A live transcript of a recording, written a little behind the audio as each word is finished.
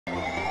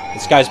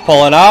This guy's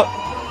pulling up,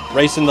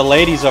 racing the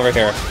ladies over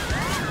here.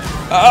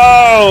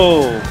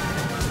 Oh!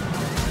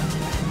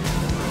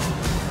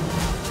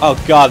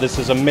 Oh god, this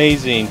is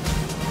amazing.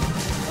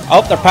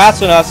 Oh, they're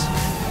passing us.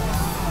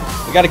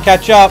 We gotta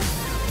catch up.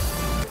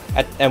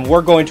 And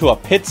we're going to a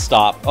pit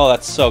stop. Oh,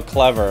 that's so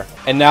clever.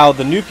 And now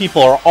the new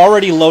people are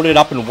already loaded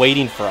up and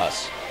waiting for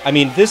us. I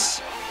mean,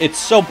 it's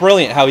so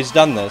brilliant how he's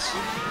done this.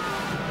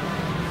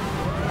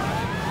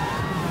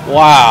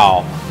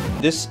 Wow.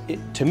 This,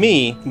 to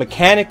me,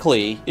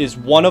 mechanically, is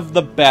one of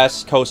the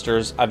best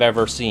coasters I've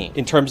ever seen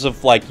in terms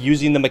of, like,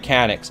 using the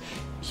mechanics.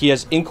 He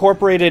has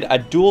incorporated a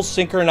dual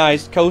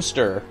synchronized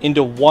coaster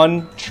into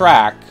one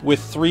track with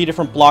 3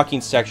 different blocking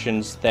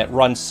sections that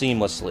run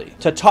seamlessly.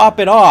 To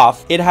top it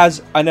off, it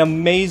has an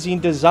amazing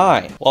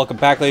design. Welcome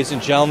back, ladies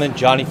and gentlemen.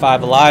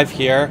 Johnny5 Alive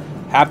here.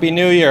 Happy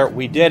New Year.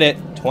 We did it.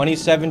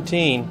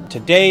 2017.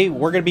 Today,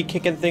 we're going to be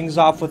kicking things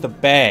off with a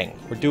bang.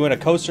 We're doing a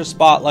coaster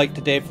spotlight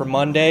today for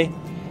Monday.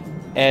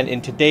 And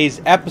in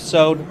today's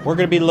episode, we're going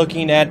to be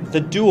looking at the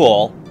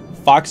Duel,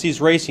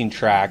 FOXY'S Racing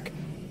Track,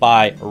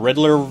 by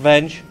Riddler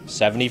Revenge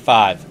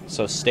 75.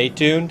 So stay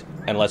tuned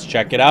and let's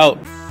check it out.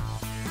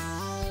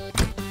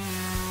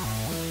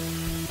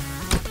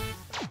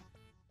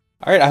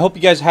 Alright, I hope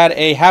you guys had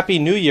a happy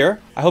new year.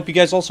 I hope you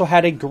guys also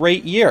had a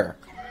great year.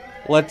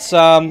 Let's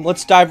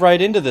dive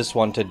right into this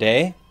one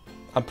today.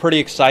 I'm pretty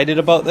excited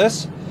about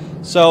this.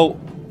 So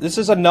this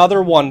is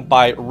another one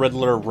by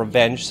Riddler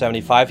Revenge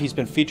 75. He's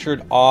been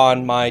featured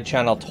on my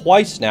channel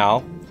twice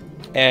now.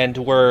 And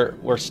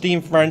we're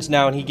Steam friends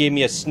now, and he gave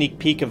me a sneak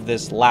peek of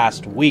this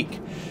last week.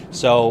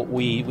 So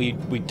we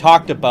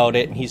talked about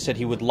it, and he said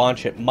he would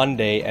launch it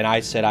Monday, and I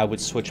said I would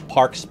switch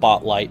Park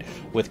Spotlight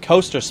with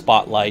Coaster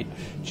Spotlight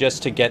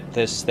just to get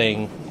this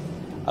thing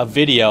a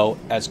video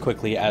as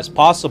quickly as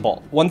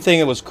possible. One thing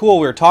that was cool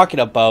we were talking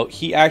about,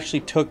 he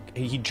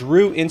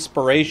drew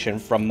inspiration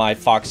from my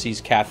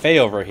FOXY'S Cafe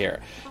over here.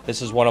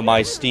 This is one of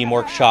my Steam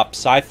Workshop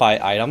sci-fi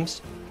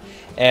items,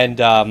 and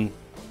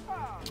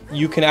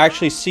you can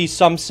actually see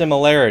some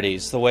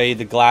similarities. The way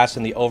the glass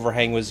and the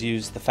overhang was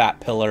used, the fat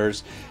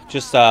pillars,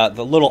 just the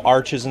little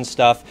arches and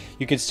stuff.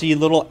 You can see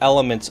little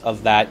elements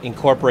of that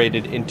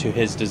incorporated into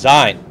his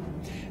design.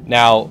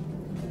 Now,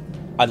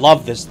 I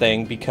love this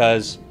thing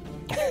because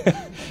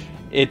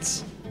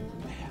it's...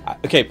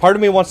 Okay, part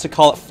of me wants to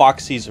call it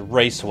FOXY'S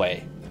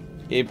Raceway.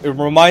 It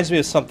reminds me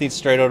of something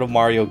straight out of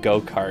Mario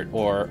Go-Kart,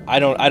 or I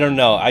don't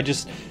know.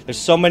 There's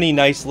so many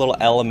nice little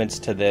elements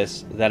to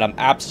this that I'm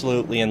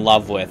absolutely in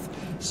love with.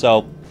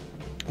 So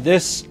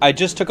this, I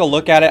just took a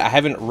look at it. I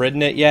haven't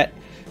ridden it yet,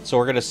 so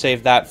we're gonna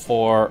save that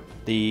for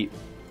the.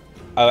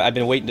 I've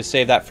been waiting to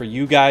save that for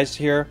you guys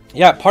here.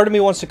 Yeah, part of me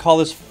wants to call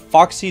this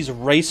FOXY'S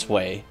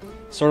Raceway,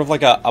 sort of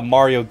like a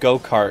Mario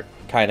Go-Kart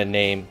kind of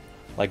name,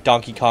 like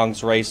Donkey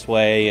Kong's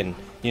Raceway and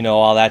you know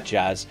all that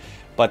jazz.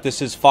 But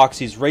this is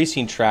FOXY'S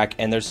Racing Track,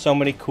 and there's so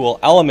many cool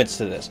elements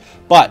to this.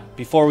 But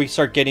before we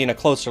start getting a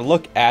closer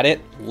look at it,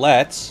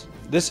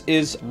 this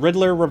is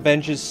Riddler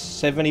Revenge's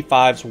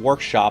 75's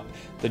workshop,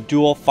 the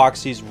Duel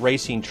FOXY'S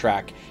Racing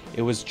Track.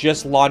 It was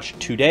just launched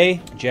today,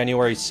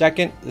 January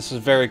 2nd. This is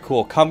very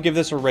cool. Come give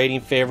this a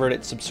rating, favorite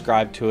it,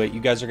 subscribe to it. You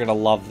guys are going to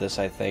love this,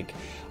 I think.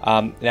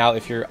 Now,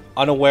 if you're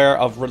unaware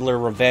of Riddler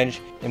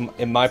Revenge,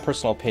 in my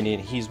personal opinion,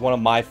 he's one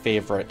of my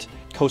favorite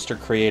coaster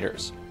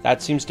creators.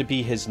 That seems to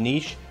be his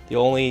niche. The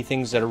only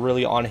things that are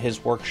really on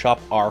his workshop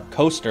are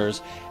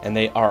coasters, and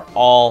they are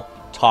all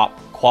top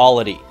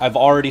quality. I've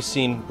already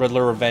seen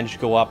Riddler Revenge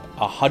go up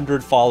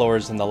 100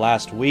 followers in the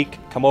last week.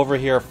 Come over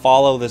here,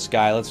 follow this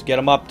guy. Let's get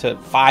him up to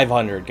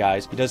 500,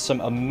 guys. He does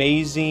some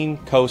amazing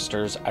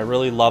coasters. I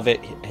really love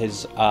it.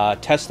 His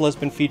Tesla's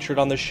been featured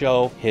on the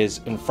show.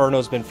 His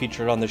Inferno's been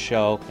featured on the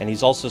show. And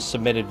he's also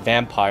submitted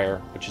Vampire,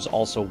 which is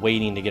also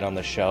waiting to get on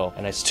the show.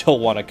 And I still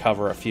want to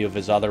cover a few of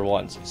his other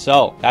ones.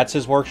 So that's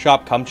his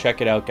workshop. Come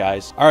check it out,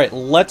 guys. All right,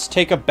 let's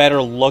take a better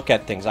look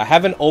at things. I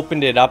haven't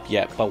opened it up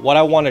yet, but what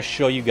I want to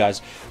show you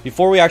guys,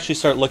 before we actually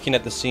start looking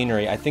at the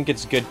scenery, I think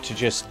it's good to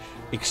just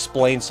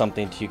explain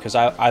something to you, because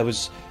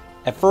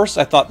at first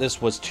I thought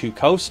this was 2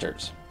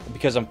 coasters,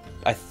 because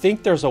I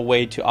think there's a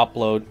way to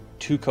upload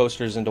 2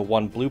 coasters into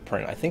one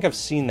blueprint. I think I've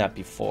seen that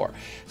before.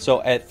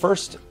 So at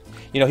first,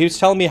 you know, he was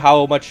telling me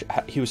how much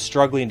he was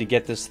struggling to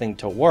get this thing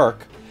to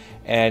work,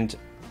 and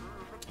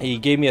he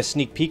gave me a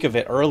sneak peek of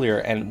it earlier,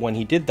 and when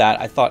he did that,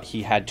 I thought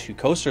he had 2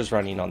 coasters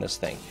running on this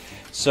thing.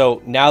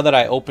 So now that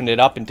I opened it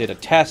up and did a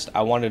test,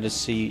 I wanted to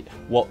see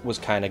what was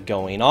kind of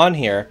going on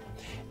here,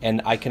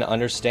 and I can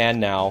understand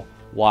now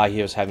why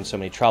he was having so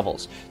many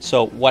troubles.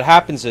 So what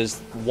happens is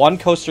one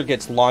coaster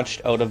gets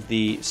launched out of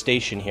the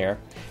station here,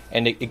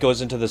 and it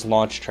goes into this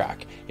launch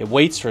track. It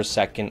waits for a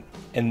second,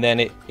 and then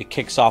it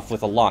kicks off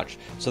with a launch.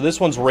 So this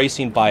one's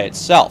racing by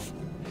itself,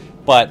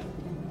 but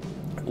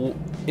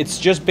it's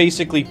just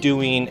basically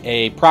doing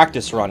a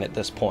practice run at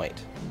this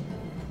point.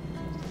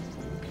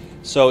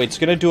 So it's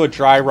going to do a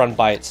dry run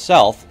by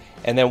itself,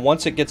 and then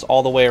once it gets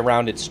all the way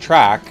around its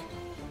track,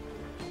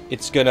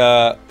 it's going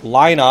to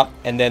line up,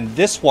 and then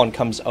this one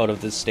comes out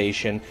of the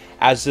station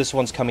as this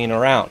one's coming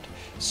around.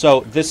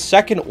 So this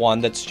second one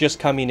that's just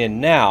coming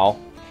in now,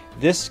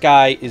 this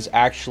guy is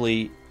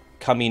actually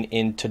coming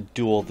in to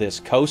duel this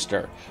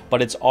coaster,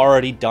 but it's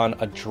already done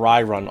a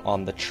dry run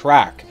on the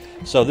track.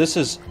 So this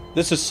is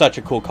such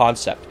a cool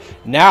concept.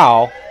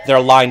 Now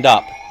they're lined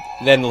up.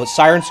 Then the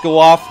sirens go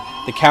off,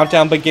 the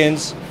countdown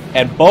begins,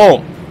 and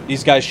boom,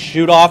 these guys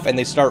shoot off and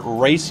they start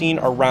racing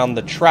around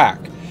the track.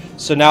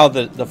 So now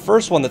the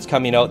first one that's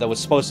coming out that was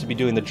supposed to be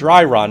doing the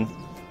dry run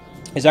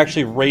is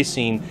actually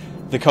racing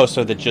the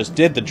coaster that just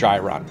did the dry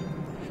run.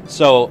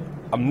 So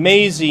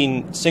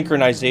amazing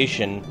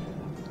synchronization.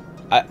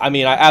 I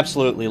mean, I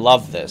absolutely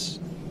love this.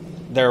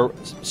 They're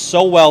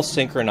so well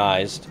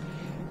synchronized.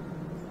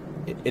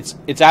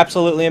 It's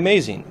absolutely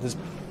amazing. This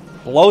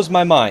blows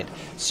my mind.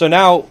 So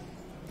now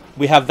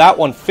we have that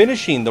one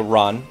finishing the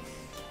run,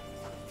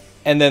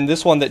 and then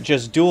this one that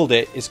just dueled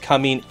it is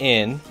coming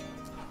in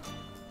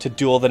to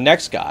duel the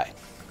next guy.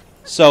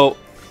 So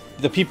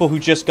the people who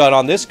just got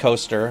on this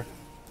coaster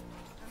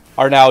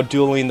are now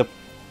dueling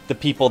the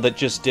people that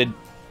just did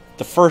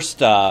the first,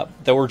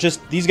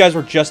 these guys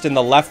were just in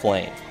the left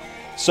lane.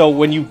 So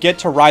when you get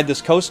to ride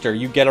this coaster,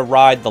 you get to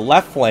ride the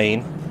left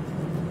lane,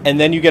 and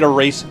then you get a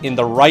race in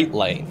the right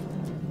lane.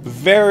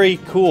 Very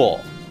cool.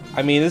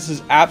 I mean, this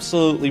is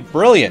absolutely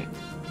brilliant.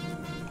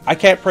 I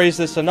can't praise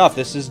this enough.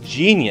 This is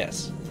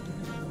genius.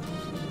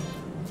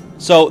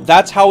 So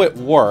that's how it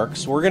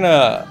works. We're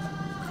gonna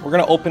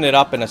open it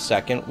up in a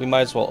second. We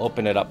might as well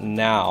open it up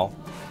now.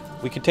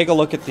 We can take a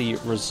look at the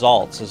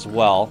results as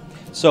well.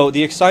 So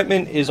the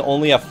excitement is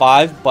only a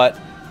 5, but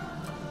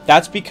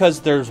that's because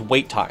there's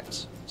wait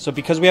times. So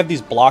because we have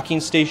these blocking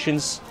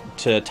stations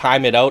to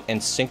time it out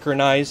and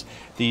synchronize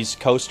these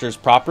coasters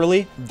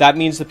properly, that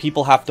means the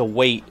people have to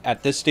wait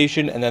at this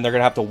station, and then they're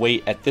gonna have to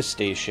wait at this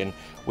station,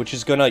 which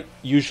is gonna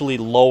usually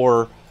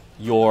lower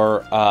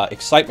your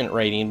excitement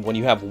rating when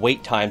you have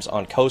wait times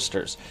on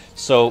coasters.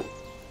 So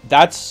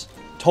that's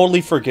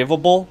totally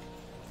forgivable.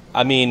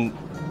 I mean,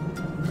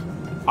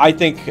 I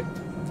think,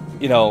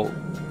 you know,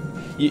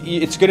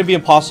 it's going to be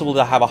impossible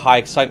to have a high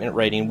excitement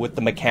rating with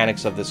the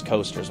mechanics of this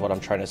coaster is what I'm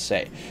trying to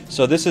say.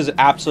 So this is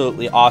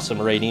absolutely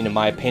awesome rating, in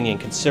my opinion,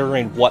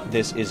 considering what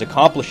this is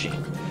accomplishing.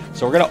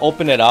 So we're going to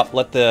open it up,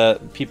 let the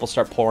people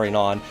start pouring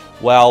on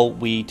while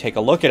we take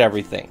a look at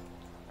everything.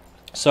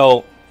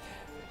 So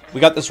we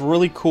got this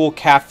really cool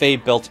cafe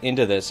built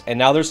into this, and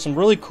now there's some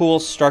really cool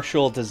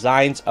structural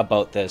designs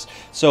about this.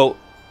 So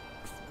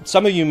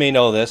some of you may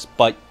know this,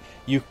 but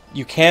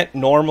you can't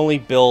normally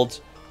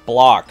build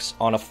blocks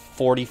on a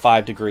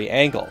 45-degree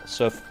angle.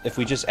 So if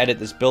we just edit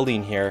this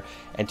building here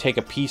and take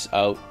a piece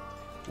out,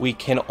 we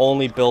can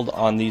only build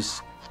on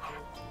these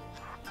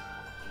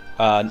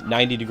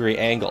 90-degree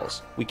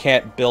angles. We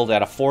can't build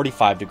at a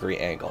 45-degree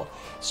angle.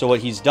 So what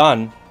he's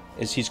done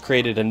is he's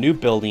created a new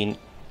building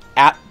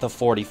at the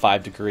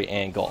 45-degree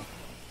angle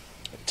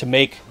to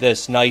make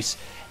this nice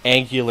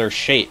angular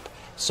shape.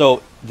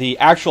 So the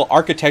actual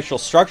architectural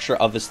structure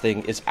of this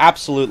thing is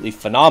absolutely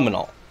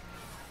phenomenal.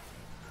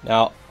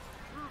 Now,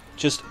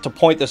 just to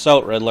point this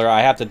out, Riddler,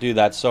 I have to do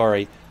that,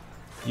 sorry.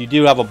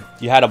 You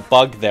had a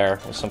bug there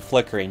with some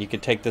flickering. You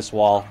could take this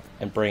wall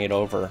and bring it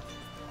over.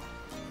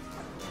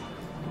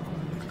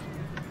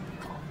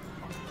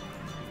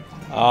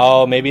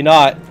 Oh, maybe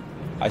not.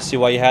 I see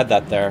why you had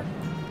that there.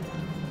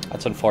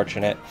 That's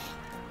unfortunate.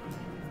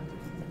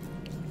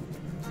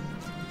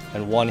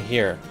 And one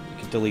here.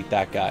 You can delete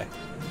that guy.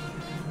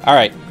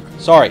 Alright,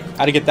 sorry.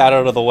 Had to get that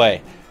out of the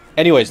way.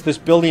 Anyways, this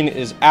building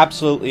is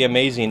absolutely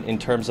amazing in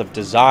terms of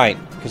design,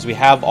 because we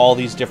have all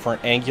these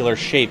different angular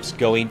shapes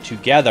going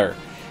together.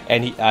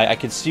 And I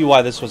can see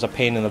why this was a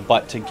pain in the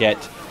butt to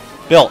get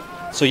built.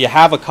 So you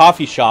have a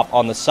coffee shop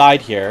on the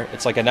side here.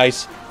 It's like a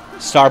nice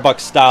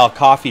Starbucks-style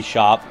coffee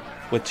shop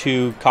with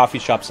 2 coffee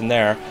shops in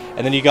there.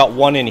 And then you got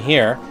one in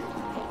here.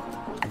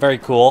 Very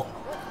cool.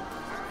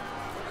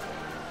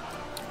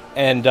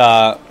 And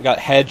got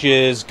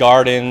hedges,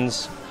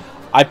 gardens.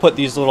 I put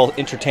these little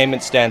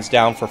entertainment stands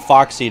down for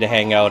Foxy to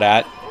hang out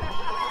at.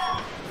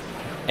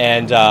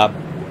 And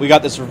we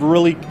got this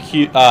really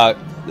cute,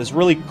 this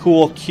really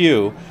cool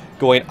queue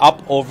going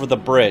up over the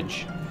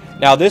bridge.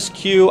 Now this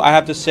queue, I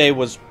have to say,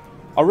 was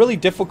a really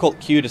difficult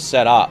queue to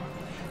set up,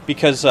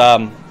 because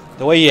the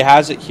way he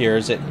has it here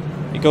is it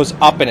goes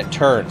up and it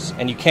turns,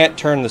 and you can't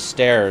turn the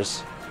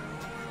stairs.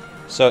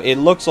 So it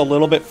looks a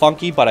little bit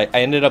funky, but I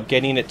ended up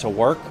getting it to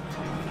work.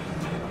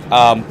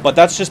 But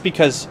that's just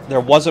because there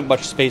wasn't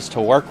much space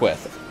to work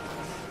with.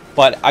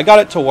 But I got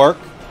it to work.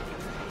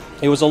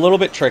 It was a little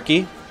bit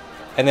tricky.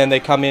 And then they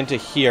come into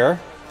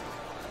here.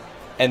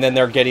 And then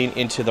they're getting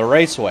into the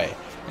raceway.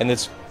 And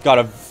it's got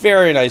a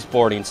very nice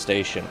boarding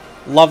station.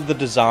 Love the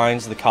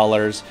designs, the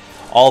colors,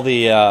 all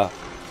the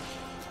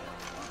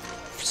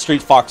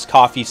Street Fox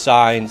coffee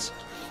signs.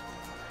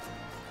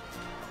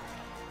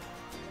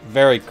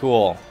 Very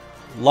cool.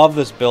 Love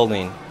this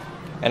building.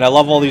 And I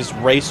love all these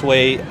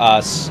raceway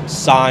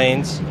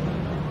signs.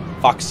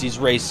 FOXY'S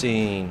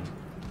Racing.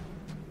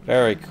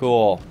 Very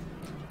cool.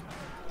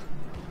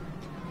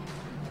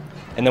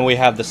 And then we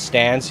have the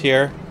stands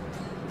here,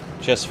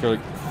 just for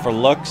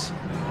looks.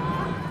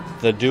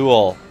 the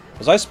Duel.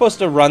 Was I supposed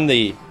to run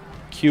the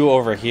queue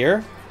over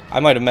here? I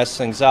might have messed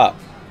things up.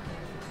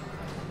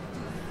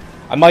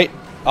 I might...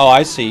 Oh,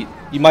 I see.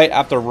 You might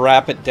have to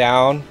wrap it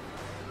down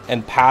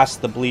and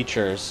past the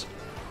bleachers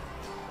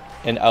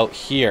and out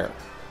here.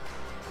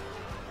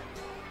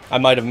 I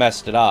might have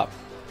messed it up.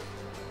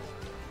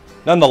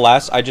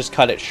 Nonetheless, I just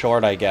cut it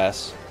short, I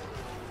guess.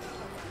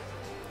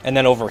 And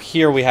then over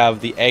here we have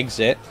the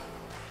exit.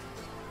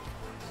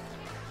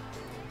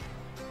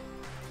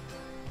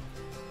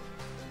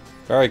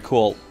 Very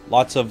cool.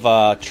 Lots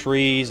of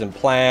trees and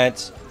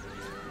plants.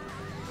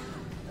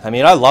 I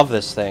mean, I love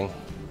this thing.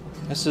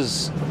 This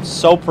is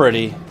so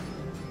pretty.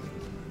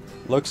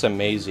 Looks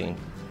amazing.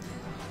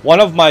 One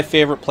of my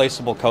favorite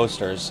placeable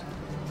coasters.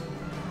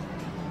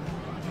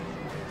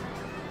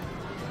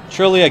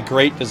 Truly a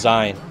great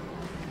design.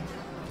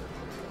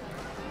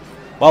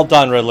 Well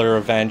done, Riddler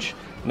Revenge.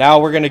 Now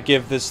we're going to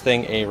give this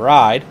thing a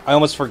ride. I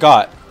almost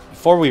forgot.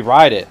 Before we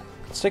ride it,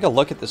 let's take a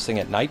look at this thing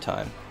at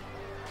nighttime.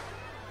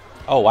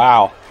 Oh,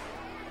 wow.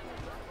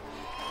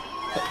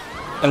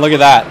 And look at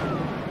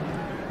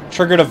that.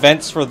 Triggered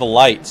events for the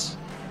lights.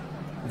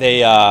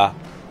 They,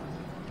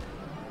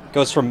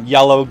 goes from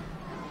yellow,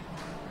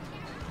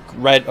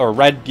 red, or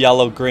red,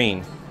 yellow,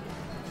 green.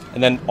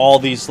 And then all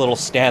these little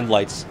stand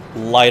lights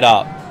light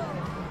up.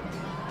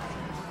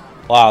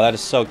 Wow, that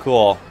is so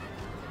cool.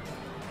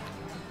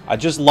 I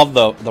just love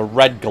the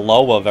red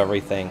glow of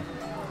everything.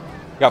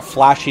 Got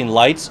flashing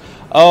lights.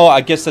 Oh,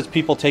 I guess that's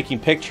people taking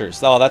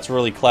pictures. Oh, that's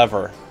really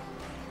clever.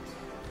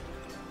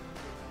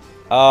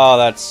 Oh,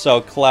 that's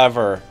so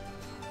clever.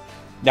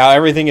 Now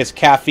everything is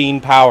caffeine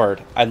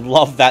powered. I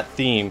love that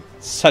theme.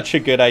 Such a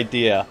good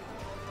idea.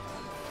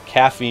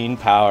 Caffeine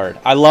powered.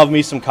 I love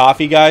me some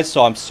coffee, guys,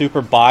 so I'm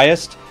super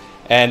biased.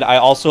 And I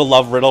also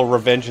love Riddle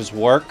Revenge's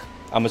work.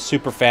 I'm a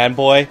super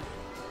fanboy.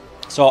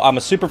 So I'm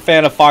a super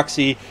fan of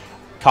Foxy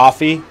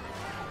Coffee.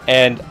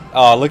 And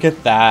oh, look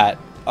at that.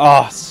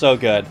 Oh, so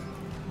good.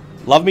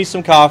 Love me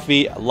some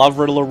coffee. Love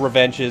Riddle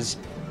Revenge's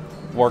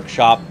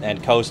workshop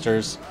and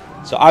coasters.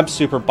 So I'm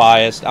super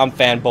biased. I'm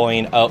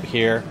fanboying out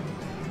here.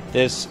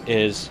 This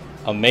is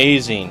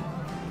amazing.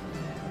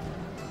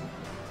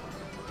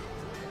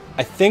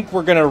 I think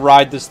we're going to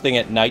ride this thing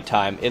at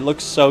nighttime. It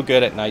looks so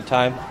good at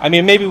nighttime. I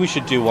mean, maybe we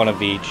should do one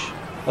of each.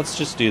 Let's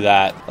just do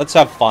that. Let's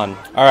have fun.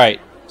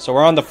 Alright, so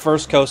we're on the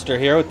first coaster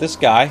here with this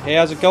guy. Hey,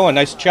 how's it going?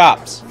 Nice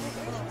chops.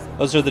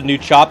 Those are the new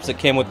chops that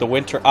came with the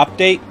winter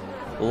update.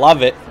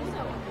 Love it.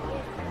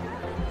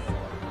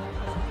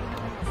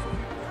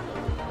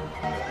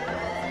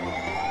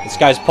 This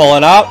guy's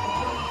pulling out.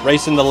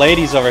 Racing the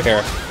ladies over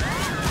here.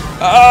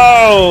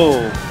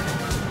 Oh!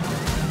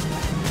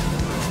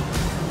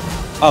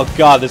 Oh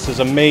god, this is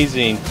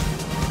amazing.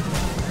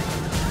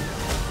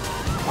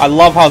 I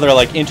love how they're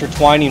like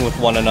intertwining with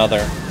one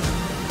another.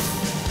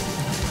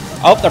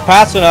 Oh, they're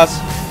passing us.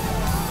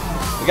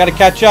 We gotta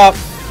catch up.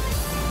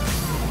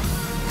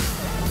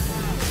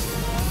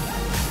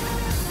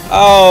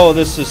 Oh,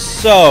 this is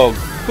so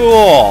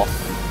cool.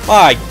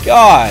 My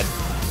god.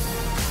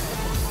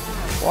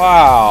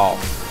 Wow.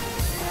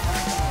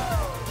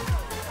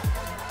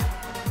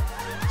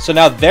 So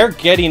now they're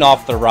getting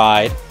off the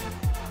ride.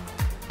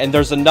 And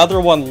there's another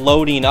one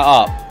loading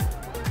up.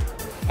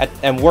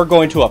 And we're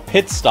going to a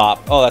pit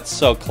stop. Oh, that's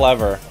so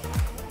clever.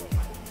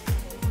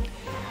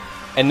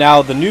 And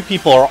now the new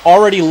people are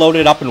already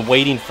loaded up and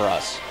waiting for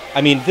us.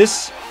 I mean,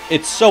 it's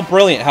so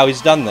brilliant how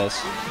he's done this.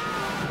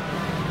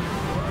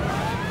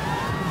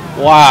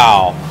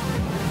 Wow.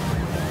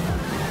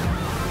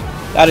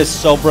 That is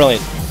so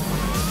brilliant.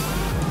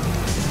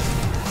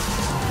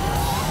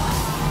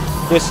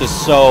 This is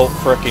so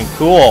freaking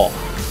cool.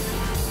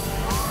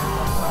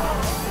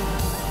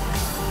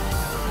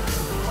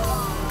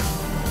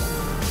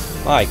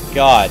 My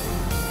god.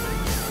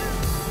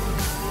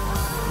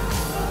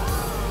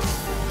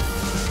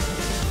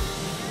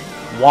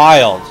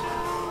 Wild.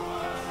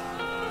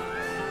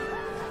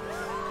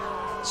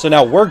 So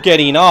now we're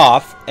getting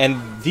off,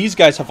 and these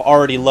guys have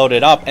already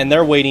loaded up, and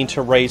they're waiting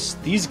to race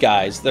these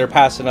guys. They're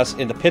passing us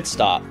in the pit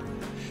stop.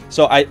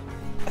 So I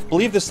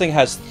believe this thing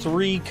has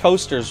 3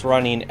 coasters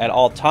running at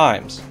all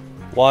times.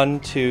 1,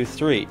 2,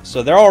 3.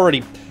 So they're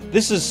already...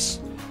 This is...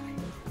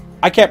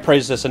 I can't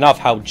praise this enough,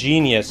 how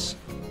genius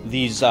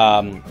these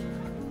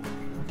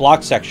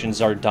block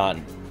sections are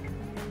done.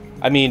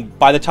 I mean,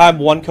 by the time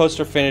one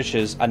coaster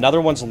finishes, another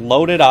one's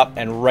loaded up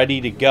and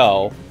ready to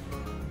go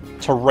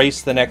to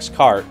race the next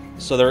cart.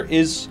 So there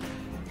is...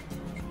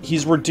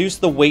 He's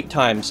reduced the wait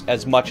times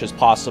as much as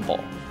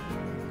possible.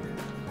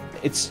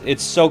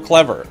 It's so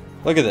clever.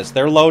 Look at this.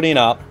 They're loading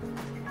up.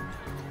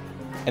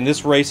 And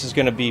this race is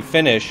going to be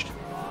finished.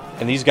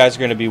 And these guys are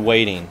going to be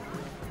waiting.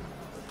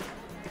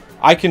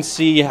 I can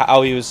see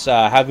how he was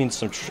having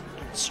some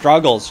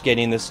struggles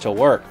getting this to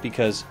work.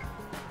 Because,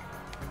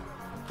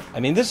 I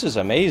mean, this is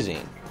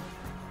amazing.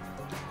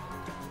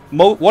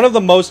 One of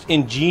the most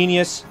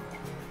ingenious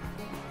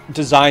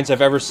designs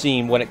I've ever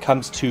seen when it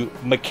comes to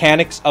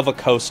mechanics of a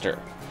coaster.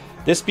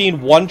 This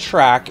being one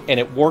track and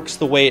it works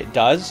the way it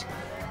does.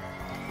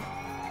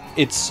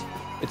 It's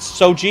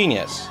so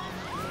genius.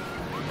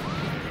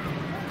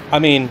 I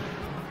mean,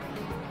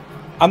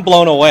 I'm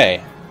blown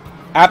away.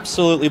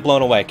 Absolutely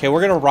blown away. Okay,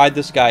 we're going to ride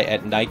this guy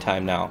at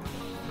nighttime now.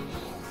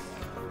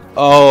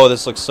 Oh,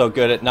 this looks so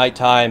good at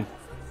nighttime.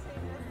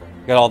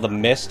 Got all the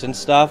mist and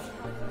stuff.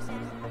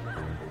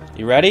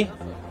 You ready?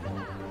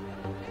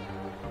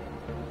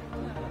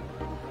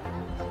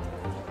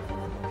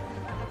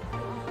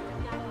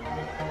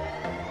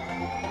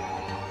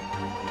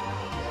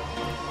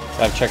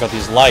 Gotta check out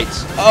these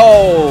lights.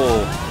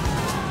 Oh!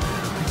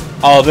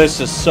 Oh, this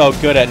is so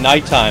good at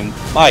nighttime.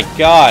 My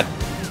God.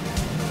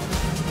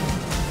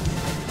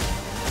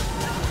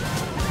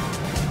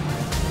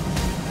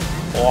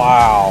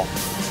 Wow.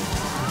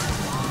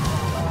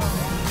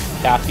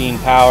 Caffeine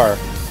power.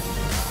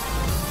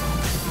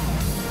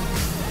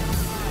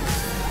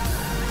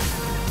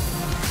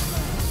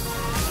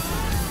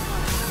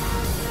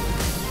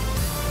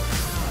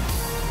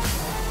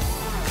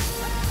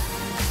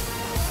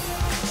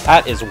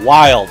 That is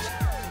wild.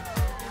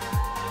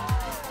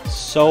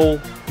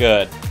 So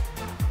good.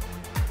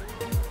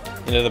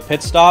 Into the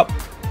pit stop.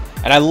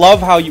 And I love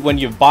how you, when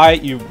you buy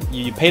it, you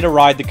pay to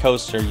ride the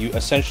coaster, you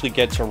essentially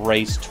get to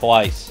race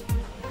twice.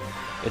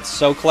 It's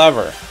so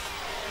clever.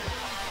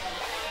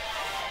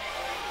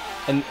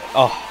 And,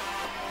 oh.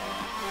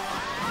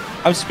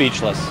 I'm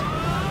speechless.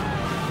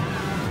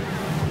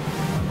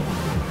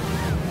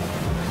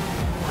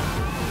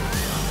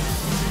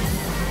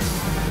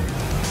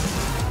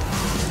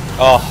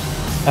 Oh,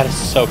 that is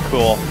so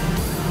cool.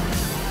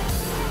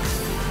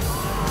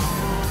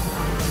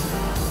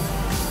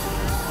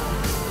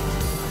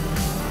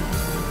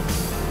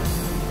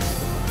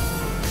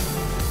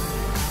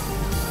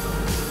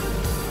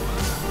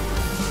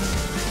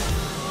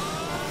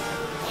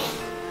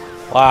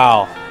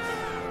 Wow.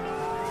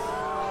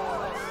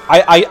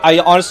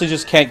 I honestly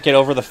just can't get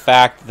over the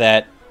fact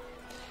that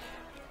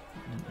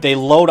they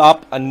load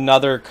up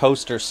another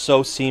coaster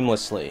so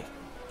seamlessly.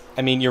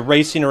 I mean, you're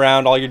racing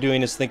around, all you're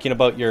doing is thinking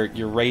about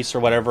your race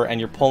or whatever,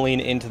 and you're pulling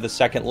into the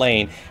second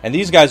lane. And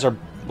these guys are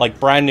like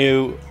brand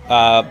new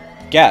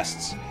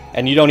guests,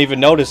 and you don't even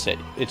notice it.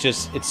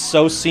 It's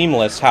so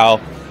seamless how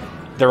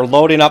they're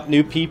loading up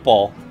new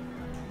people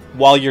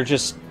while you're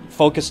just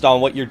focused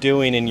on what you're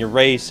doing in your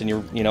race, and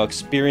you're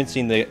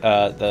experiencing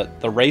the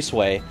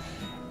raceway,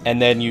 and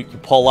then you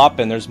pull up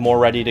and there's more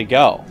ready to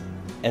go.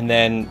 And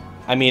then,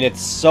 I mean, it's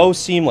so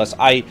seamless.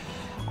 I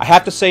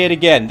have to say it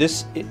again.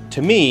 This,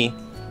 to me,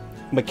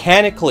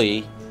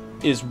 mechanically,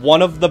 is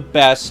one of the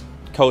best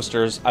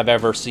coasters I've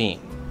ever seen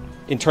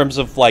in terms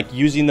of like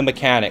using the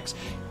mechanics.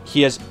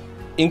 He has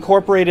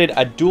incorporated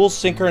a dual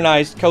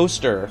synchronized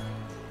coaster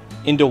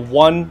into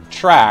one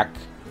track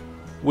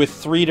with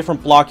 3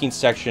 different blocking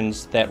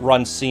sections that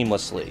run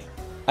seamlessly.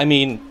 I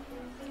mean,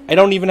 I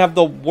don't even have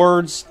the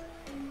words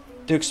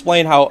to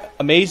explain how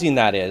amazing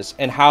that is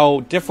and how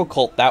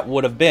difficult that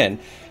would have been.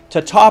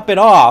 To top it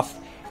off,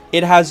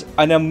 it has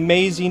an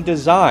amazing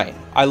design.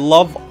 I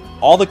love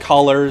all the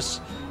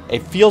colors.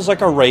 It feels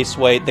like a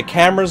raceway. The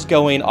camera's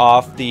going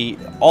off.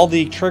 All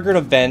the triggered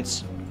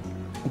events,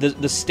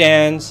 the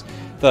stands,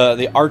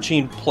 the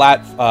arching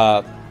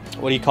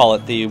what do you call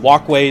it? The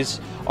walkways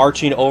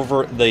arching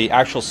over the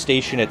actual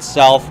station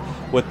itself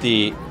with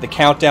the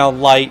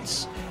countdown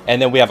lights,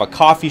 and then we have a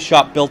coffee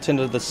shop built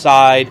into the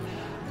side.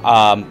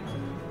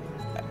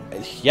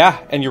 Yeah,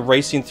 and you're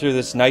racing through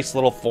this nice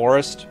little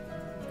forest.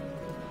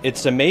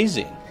 It's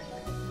amazing.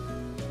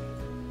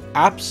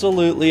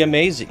 Absolutely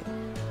amazing.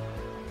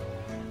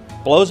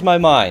 Blows my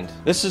mind.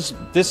 This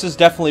is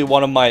definitely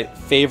one of my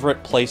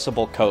favorite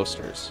placeable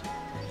coasters.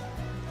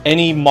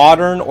 Any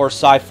modern or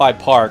sci-fi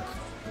park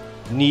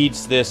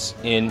needs this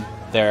in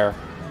their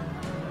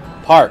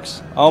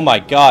parks. Oh my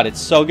God, it's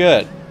so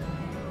good.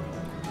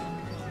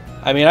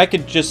 I mean, I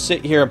could just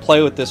sit here and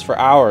play with this for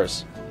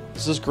hours.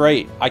 This is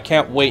great. I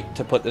can't wait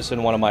to put this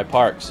in one of my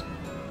parks.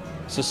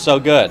 This is so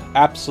good.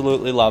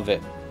 Absolutely love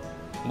it.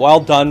 Well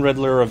done,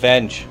 Riddler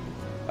Revenge.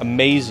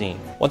 Amazing.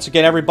 Once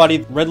again,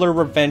 everybody, Riddler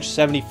Revenge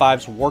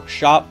 75's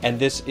workshop, and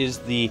this is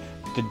the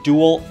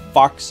Duel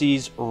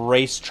FOXY'S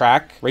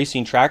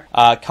Racing Track.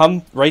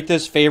 Come rate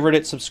this, favorite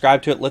it,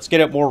 subscribe to it. Let's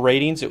get it more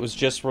ratings. It was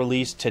just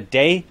released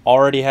today.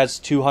 Already has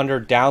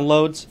 200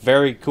 downloads.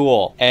 Very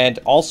cool. And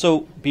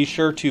also be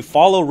sure to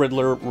follow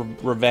Riddler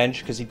Revenge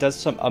because he does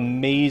some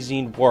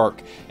amazing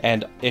work.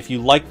 And if you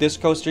like this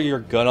coaster, you're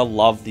gonna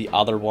love the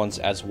other ones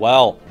as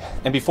well.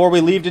 And before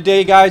we leave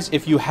today, guys,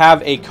 if you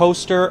have a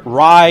coaster,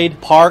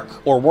 ride,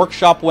 park, or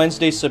workshop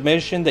Wednesday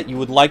submission that you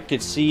would like to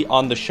see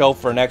on the show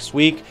for next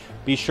week,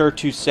 be sure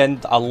to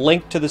send a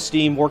link to the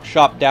Steam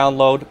Workshop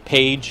download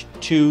page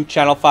to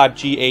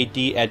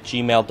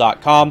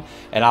channel5gad@gmail.com,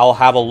 and I'll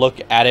have a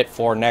look at it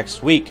for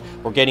next week.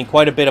 We're getting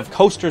quite a bit of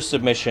coaster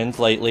submissions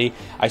lately.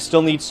 I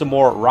still need some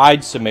more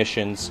ride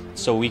submissions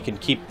so we can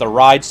keep the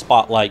ride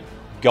spotlight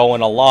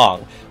going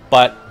along.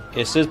 But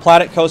this is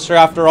Planet Coaster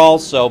after all,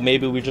 so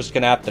maybe we're just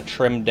going to have to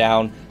trim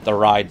down the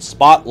ride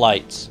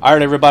spotlights.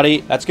 Alright everybody,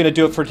 that's going to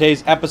do it for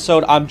today's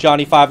episode. I'm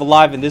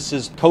Johnny5Alive, and this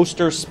is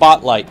Coaster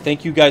Spotlight.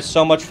 Thank you guys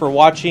so much for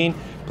watching.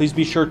 Please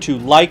be sure to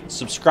like,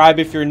 subscribe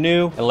if you're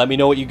new, and let me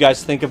know what you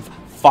guys think of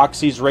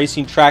FOXY'S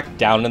Racing Track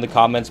down in the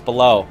comments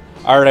below.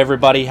 Alright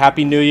everybody,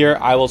 Happy New Year.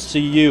 I will see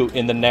you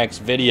in the next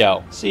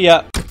video. See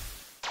ya.